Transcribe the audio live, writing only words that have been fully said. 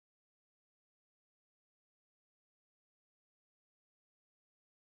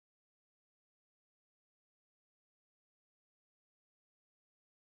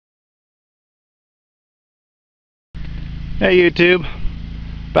Hey YouTube,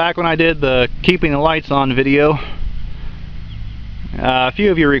 back when I did the keeping the lights on video, a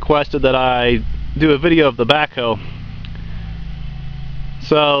few of you requested that I do a video of the backhoe.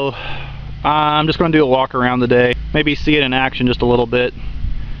 So I'm just going to do a walk around today, maybe see it in action just a little bit.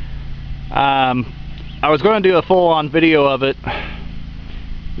 I was going to do a full-on video of it.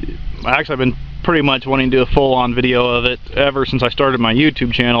 Actually, I've been pretty much wanting to do a full-on video of it ever since I started my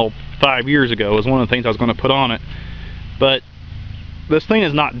YouTube channel 5 years ago. It was one of the things I was going to put on it. But this thing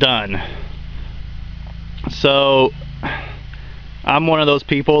is not done. So I'm one of those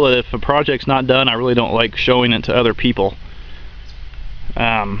people that if a project's not done, I really don't like showing it to other people.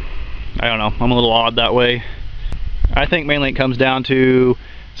 I don't know, I'm a little odd that way. I think mainly it comes down to,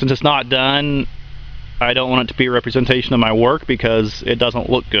 since it's not done, I don't want it to be a representation of my work because it doesn't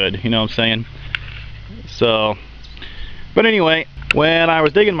look good, you know what I'm saying? So, but anyway, when I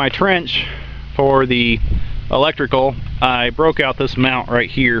was digging my trench for the electrical, I broke out this mount right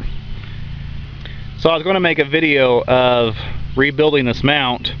here. So I was going to make a video of rebuilding this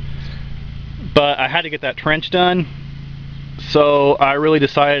mount, but I had to get that trench done. So I really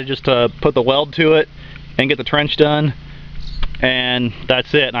decided just to put the weld to it and get the trench done, and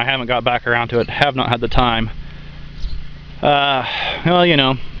that's it. And I haven't got back around to it, have not had the time. Well, you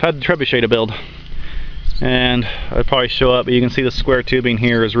know, had the trebuchet to build, and I'd probably show up, but you can see the square tubing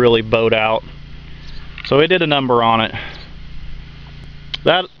here is really bowed out. So it did a number on it.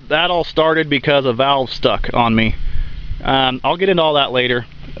 That all started because a valve stuck on me. I'll get into all that later,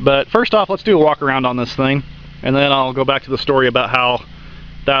 but first off, let's do a walk around on this thing, and then I'll go back to the story about how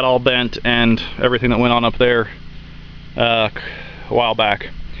that all bent and everything that went on up there a while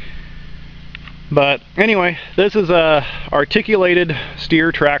back. But anyway, this is a articulated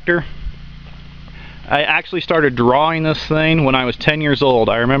steer tractor. I actually started drawing this thing when I was 10 years old.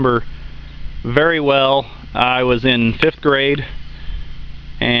 I remember very well. I was in 5th grade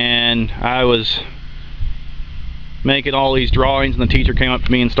and I was making all these drawings, and the teacher came up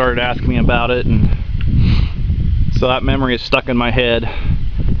to me and started asking me about it, and so that memory is stuck in my head.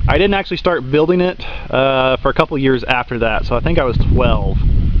 I didn't actually start building it for a couple years after that, so I think I was 12.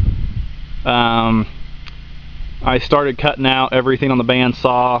 I started cutting out everything on the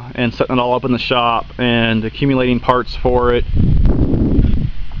bandsaw and setting it all up in the shop and accumulating parts for it.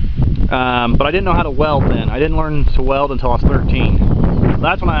 But I didn't know how to weld then. I didn't learn to weld until I was 13.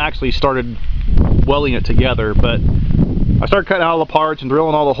 That's when I actually started welding it together, but I started cutting out all the parts and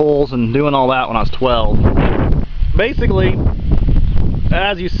drilling all the holes and doing all that when I was 12. Basically,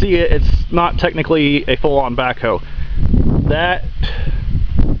 as you see it, it's not technically a full-on backhoe.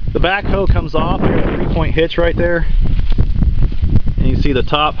 The backhoe comes off, there's a 3-point hitch right there. And you see the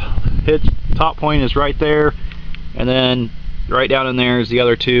top point is right there, and then right down in there is the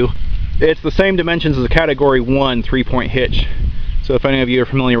other two. It's the same dimensions as a category 1 3-point hitch, so if any of you are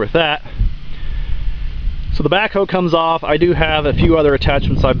familiar with that. So the backhoe comes off. I do have a few other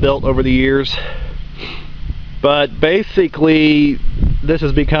attachments I've built over the years, but basically this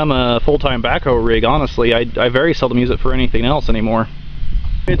has become a full-time backhoe rig. Honestly, I very seldom use it for anything else anymore.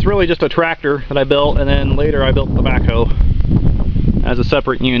 It's really just a tractor that I built, and then later I built the backhoe as a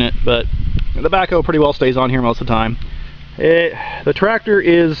separate unit, but the backhoe pretty well stays on here most of the time. The tractor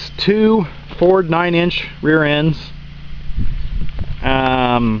is 2 Ford 9-inch rear ends.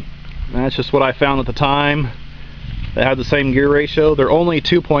 That's just what I found at the time. They had the same gear ratio. They're only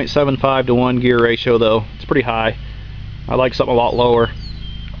 2.75 to 1 gear ratio though. It's pretty high. I like something a lot lower.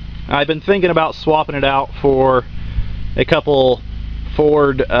 I've been thinking about swapping it out for a couple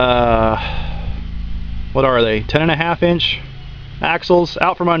Ford, what are they, 10.5-inch axles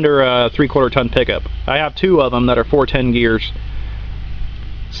out from under a 3/4 ton pickup. I have 2 of them that are 410 gears,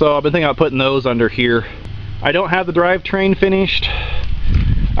 so I've been thinking about putting those under here. I don't have the drivetrain finished.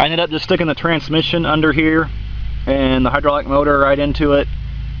 I ended up just sticking the transmission under here and the hydraulic motor right into it,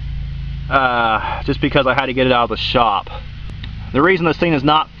 just because I had to get it out of the shop. The reason this thing is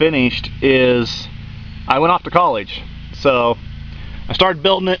not finished is I went off to college, so I started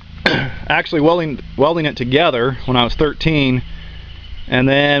building it, actually welding it together when I was 13, and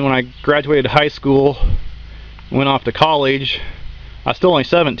then when I graduated high school, went off to college. I was still only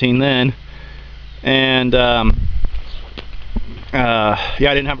 17 then, and yeah, I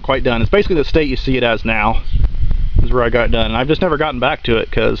didn't have it quite done. It's basically the state you see it as now is where I got it done, and I've just never gotten back to it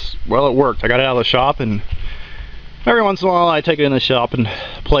because, well, it worked. I got it out of the shop, and every once in a while I take it in the shop and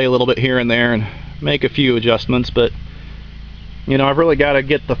play a little bit here and there and make a few adjustments, but you know, I've really got to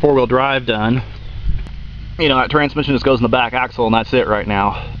get the 4-wheel drive done. You know, that transmission just goes in the back axle and that's it right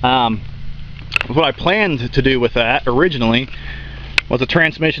now. What I planned to do with that originally was the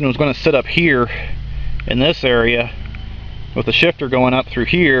transmission was going to sit up here in this area, with the shifter going up through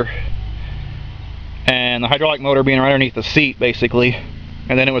here and the hydraulic motor being right underneath the seat basically,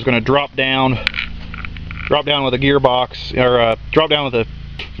 and then it was going to drop down with a gearbox, or drop down with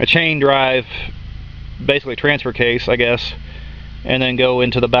a chain drive, basically transfer case I guess, and then go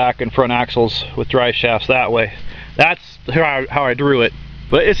into the back and front axles with drive shafts that way. That's how I drew it.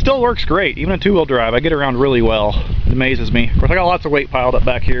 But it still works great, even in two-wheel drive. I get around really well. It amazes me. Of course, I got lots of weight piled up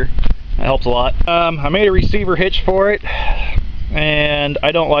back here. That helps a lot. I made a receiver hitch for it, and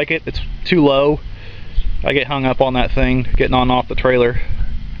I don't like it. It's too low. I get hung up on that thing, getting on and off the trailer.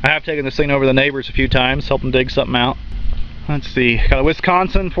 I have taken this thing over to the neighbors a few times, helped them dig something out. Let's see, got a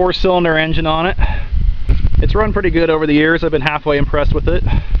Wisconsin 4-cylinder engine on it. It's run pretty good over the years. I've been halfway impressed with it,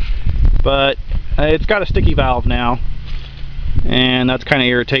 but it's got a sticky valve now, and that's kind of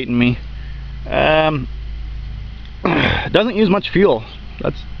irritating me. It doesn't use much fuel.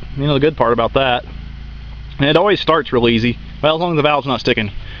 That's, you know, the good part about that. And it always starts real easy, well, as long as the valve's not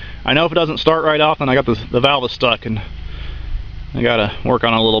sticking. I know if it doesn't start right off, then I got the valve is stuck, and I gotta work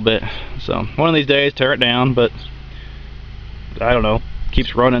on it a little bit. So one of these days, tear it down, but I don't know,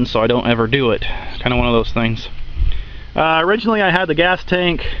 keeps running, so I don't ever do it. Kind of one of those things. Originally, I had the gas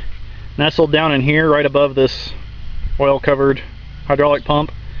tank nestled down in here, right above this oil-covered hydraulic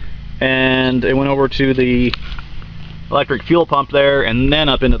pump, and it went over to the electric fuel pump there, and then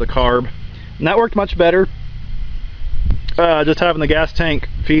up into the carb, and that worked much better. Just having the gas tank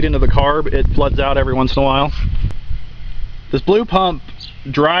feed into the carb, it floods out every once in a while. This blue pump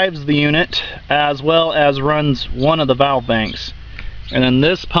drives the unit as well as runs one of the valve banks, and then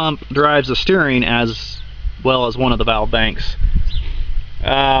this pump drives the steering as well as one of the valve banks.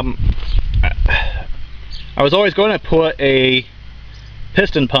 I was always going to put a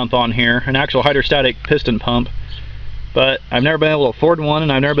piston pump on here, an actual hydrostatic piston pump, but I've never been able to afford one,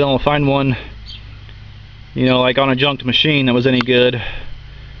 and I've never been able to find one, you know, like on a junked machine that was any good,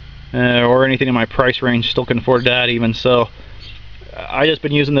 or anything in my price range. Still can afford that even. So I just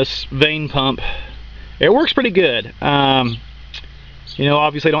been using this vane pump. It works pretty good. You know,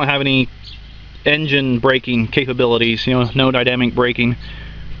 obviously I don't have any engine braking capabilities, you know, no dynamic braking,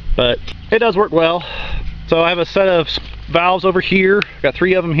 but it does work well. So I have a set of valves over here, got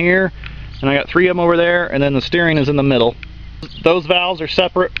 3 of them here, and I got 3 of them over there, and then the steering is in the middle. Those valves are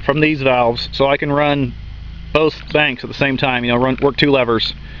separate from these valves, so I can run both banks at the same time, you know, work 2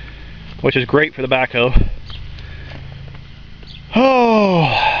 levers, which is great for the backhoe. Oh,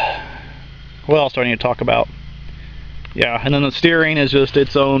 what else do I need to talk about? Yeah, and then the steering is just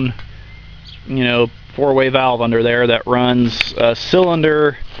its own, you know, 4-way valve under there that runs a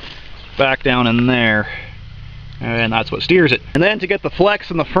cylinder back down in there, and that's what steers it. And then to get the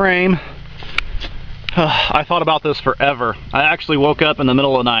flex in the frame, I thought about this forever. I actually woke up in the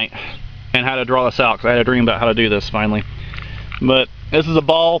middle of the night and had to draw this out because I had a dream about how to do this finally. But this is a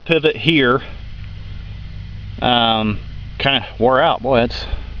ball pivot here. Kind of wore out. Boy, it's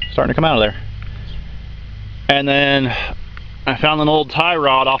starting to come out of there. And then I found an old tie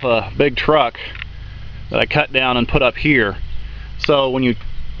rod off a big truck that I cut down and put up here. So when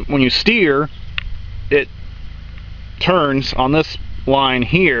you steer, it turns on this line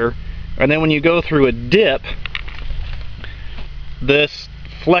here, and then when you go through a dip, this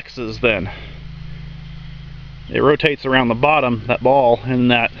flexes then. It rotates around the bottom, that ball,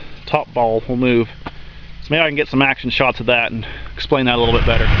 and that top ball will move. So maybe I can get some action shots of that and explain that a little bit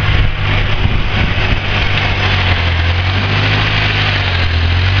better.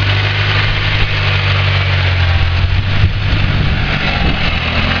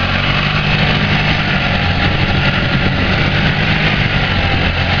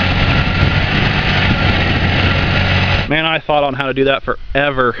 Man, I thought on how to do that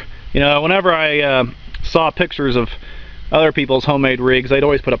forever. You know, whenever I saw pictures of other people's homemade rigs, they'd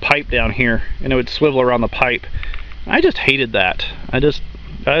always put a pipe down here, and it would swivel around the pipe. I just hated that. I just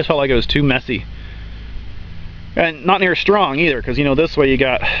felt like it was too messy. And not near strong either, because, you know, this way you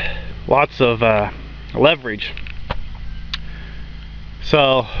got lots of leverage.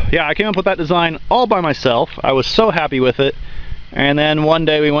 So, yeah, I came up with that design all by myself. I was so happy with it. And then one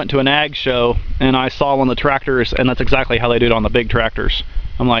day we went to an ag show, and I saw one of the tractors, and that's exactly how they do it on the big tractors.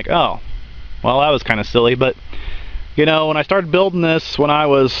 I'm like, oh, well, that was kind of silly. But, you know, when I started building this when I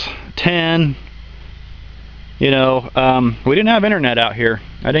was 10, you know, we didn't have internet out here.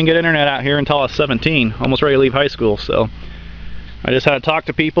 I didn't get internet out here until I was 17, almost ready to leave high school. So I just had to talk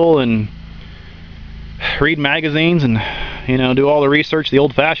to people and read magazines and, you know, do all the research the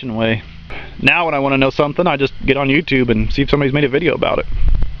old-fashioned way. Now when I want to know something, I just get on YouTube and see if somebody's made a video about it.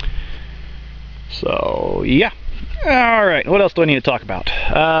 So, yeah. Alright, what else do I need to talk about?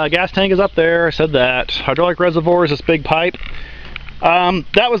 Gas tank is up there, I said that. Hydraulic reservoir is this big pipe.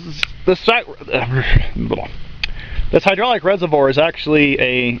 That was this hydraulic reservoir is actually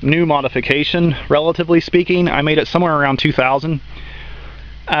a new modification, relatively speaking. I made it somewhere around 2000.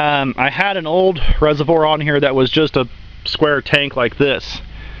 I had an old reservoir on here that was just a square tank like this,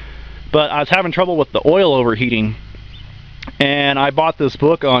 but I was having trouble with the oil overheating, and I bought this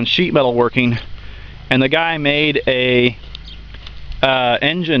book on sheet metal working, and the guy made a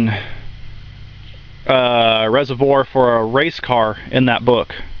engine reservoir for a race car in that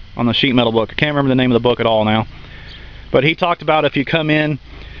book, on the sheet metal book. I can't remember the name of the book at all now, but he talked about if you come in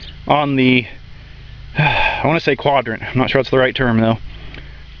on the I want to say quadrant, I'm not sure that's the right term though,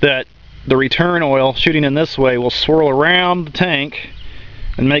 that the return oil shooting in this way will swirl around the tank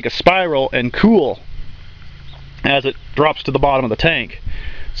and make a spiral and cool as it drops to the bottom of the tank.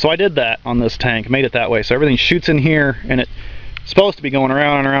 So I did that on this tank, made it that way, so everything shoots in here, and it's supposed to be going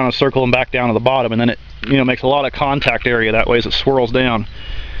around and around in a circle and back down to the bottom, and then it, you know, makes a lot of contact area that way as it swirls down.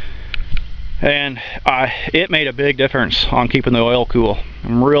 And it made a big difference on keeping the oil cool.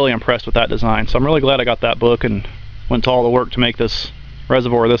 I'm really impressed with that design, so I'm really glad I got that book and went to all the work to make this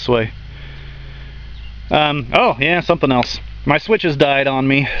reservoir this way. Oh yeah, something else. My switches died on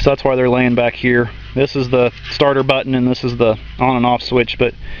me, so that's why they're laying back here. This is the starter button and this is the on and off switch,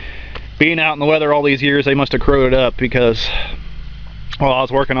 but being out in the weather all these years, they must have corroded up because while I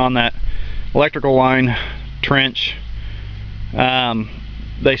was working on that electrical line trench,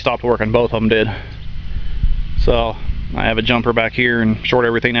 they stopped working, both of them did. So I have a jumper back here and short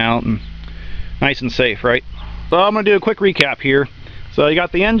everything out, and nice and safe, right? So I'm going to do a quick recap here. So you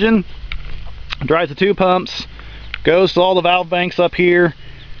got the engine, drives the two pumps, goes to all the valve banks up here.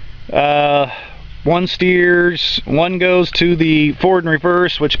 One steers, one goes to the forward and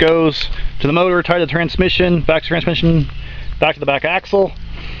reverse, which goes to the motor, tied to the transmission, back to transmission, back to the back axle.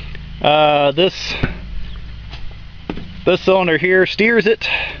 This cylinder here steers it.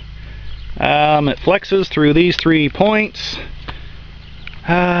 It flexes through these 3 points.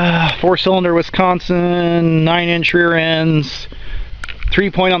 4-cylinder Wisconsin, 9-inch rear ends,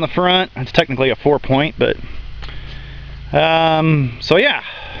 3-point on the front. It's technically a 4-point, but so yeah,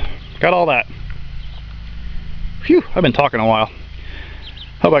 got all that. Phew, I've been talking a while.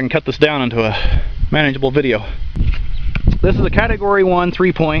 Hope I can cut this down into a manageable video. This is a category 1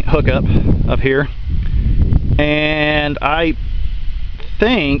 3-point hookup up here, and I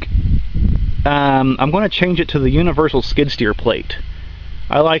think I'm going to change it to the universal skid steer plate.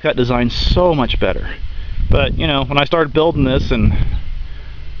 I like that design so much better. But you know, when I started building this, and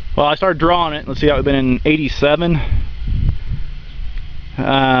well, I started drawing it, let's see, that would have been in '87.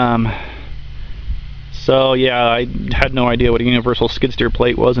 So yeah, I had no idea what a universal skid steer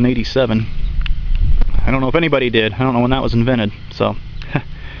plate was in '87. I don't know if anybody did. I don't know when that was invented, so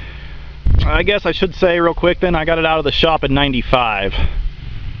I guess I should say real quick then, I got it out of the shop in '95,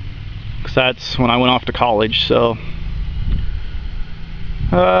 because that's when I went off to college. So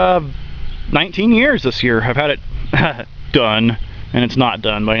 19 years this year I've had it done, and it's not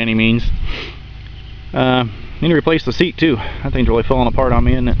done by any means. Need to replace the seat too. That thing's really falling apart on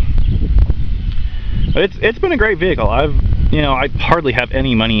me, isn't it? But it's been a great vehicle. I hardly have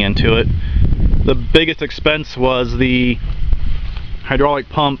any money into it. The biggest expense was the hydraulic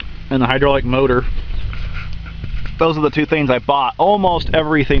pump and the hydraulic motor. Those are the two things I bought. Almost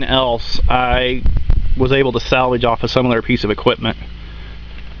everything else I was able to salvage off a similar piece of equipment.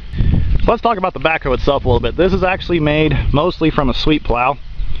 So let's talk about the backhoe itself a little bit. This is actually made mostly from a sweep plow,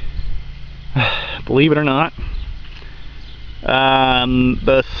 believe it or not.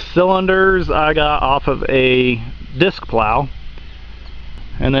 The cylinders I got off of a disc plow,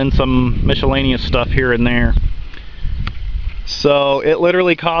 and then some miscellaneous stuff here and there. So it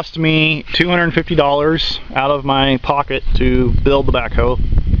literally cost me $250 out of my pocket to build the backhoe.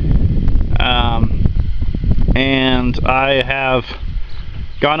 And I have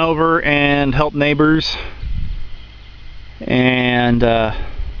gone over and helped neighbors, and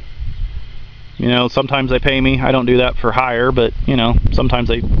you know, sometimes they pay me. I don't do that for hire, but you know, sometimes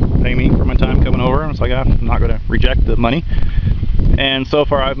they pay me for my time coming over, and it's like, I'm not going to reject the money. And so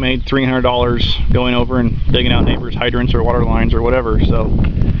far I've made $300 going over and digging out neighbors' hydrants or water lines or whatever, so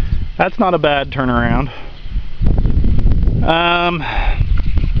that's not a bad turnaround.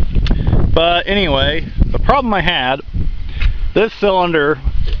 But anyway, the problem I had, this cylinder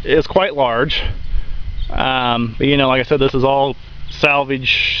is quite large. But you know, like I said, this is all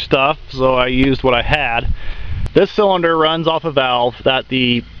salvage stuff, so I used what I had. This cylinder runs off a valve that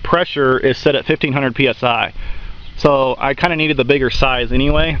the pressure is set at 1500 psi, so I kind of needed the bigger size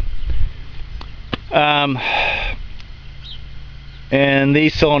anyway. and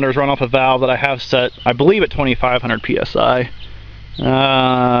these cylinders run off a valve that I have set, I believe, at 2,500 psi.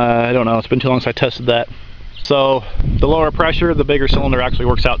 I don't know, it's been too long since I tested that. So the lower pressure, the bigger cylinder actually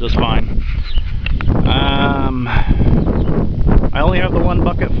works out just fine. I only have the one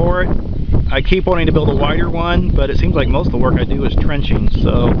bucket for it. I keep wanting to build a wider one, but it seems like most of the work I do is trenching,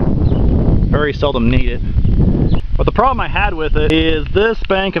 so very seldom need it. But the problem I had with it is this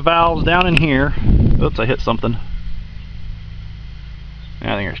bank of valves down in here. Oops, I hit something.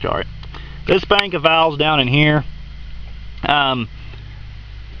 Yeah, I think it's alright. This bank of valves down in here,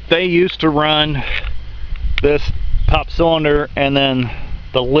 they used to run this top cylinder and then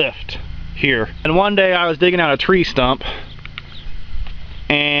the lift here. And one day I was digging out a tree stump,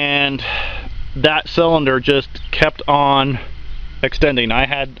 and that cylinder just kept on extending.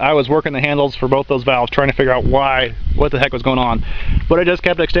 I was working the handles for both those valves trying to figure out what the heck was going on, but it just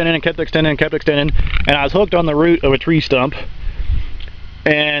kept extending and kept extending and kept extending, and I was hooked on the root of a tree stump,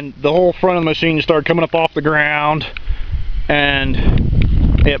 and the whole front of the machine just started coming up off the ground, and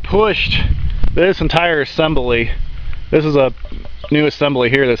it pushed this entire assembly. This is a new assembly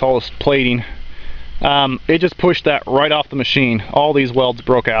here, this all this plating. It just pushed that right off the machine. All these welds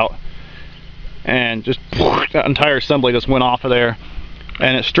broke out, and just that entire assembly just went off of there.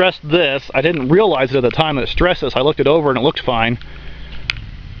 And it stressed this. I didn't realize it at the time that it stressed this. I looked it over and it looked fine.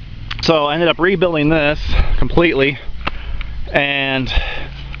 So I ended up rebuilding this completely, and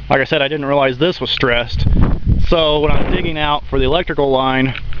like I said, I didn't realize this was stressed. So when I was digging out for the electrical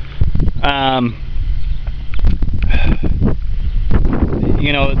line,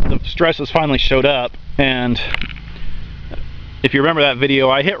 you know, the stresses finally showed up, and if you remember that video,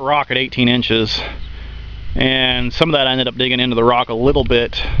 I hit rock at 18 inches, and some of that I ended up digging into the rock a little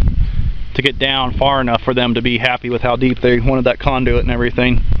bit to get down far enough for them to be happy with how deep they wanted that conduit and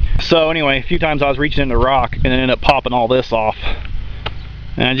everything. So anyway, a few times I was reaching into rock and it ended up popping all this off.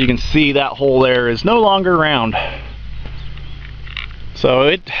 And as you can see, that hole there is no longer round. So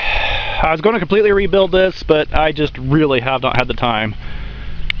I was going to completely rebuild this, but I just really have not had the time.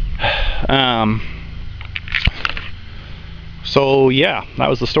 So yeah, that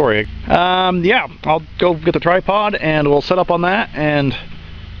was the story. Yeah, I'll go get the tripod and we'll set up on that and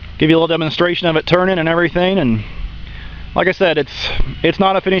give you a little demonstration of it turning and everything. And like I said, it's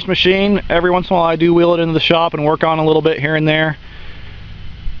not a finished machine. Every once in a while I do wheel it into the shop and work on a little bit here and there.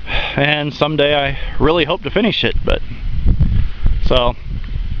 And someday I really hope to finish it, but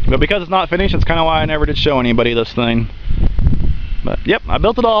because it's not finished, it's kind of why I never did show anybody this thing. But yep, I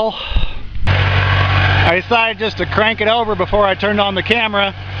built it all. I decided just to crank it over before I turned on the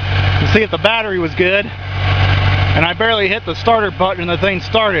camera to see if the battery was good, and I barely hit the starter button and the thing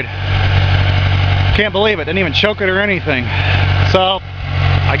started. Can't believe it, didn't even choke it or anything. So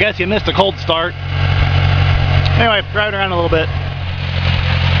I guess you missed a cold start. Anyway, driving around a little bit.